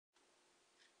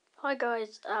Hi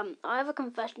guys, I have a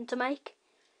confession to make.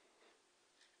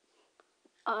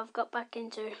 I've got back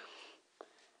into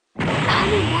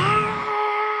anime!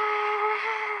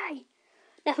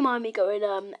 Never mind me going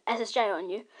SSJ on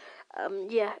you.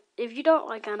 Yeah, if you don't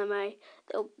like anime,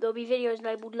 there'll be videos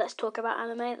labelled Let's Talk About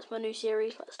Anime. That's my new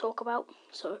series, Let's Talk About.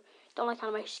 So, if you don't like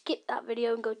anime, skip that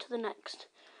video and go to the next.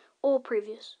 Or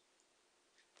previous.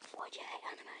 Why do you hate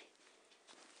anime?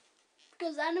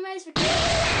 Because anime is for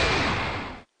kids.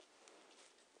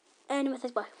 Anyway,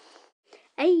 thanks, bye.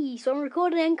 Hey, so I'm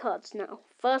recording end cards now.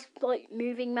 First,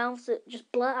 moving mouths that just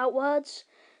blurt out words.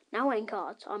 Now end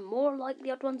cards. I'm more like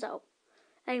the odd ones out.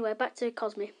 Anyway, back to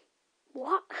Cosme.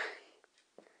 What?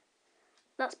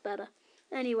 That's better.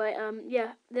 Anyway,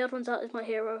 yeah, the odd ones out is my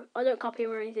hero. I don't copy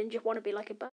him or anything, just want to be like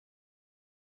a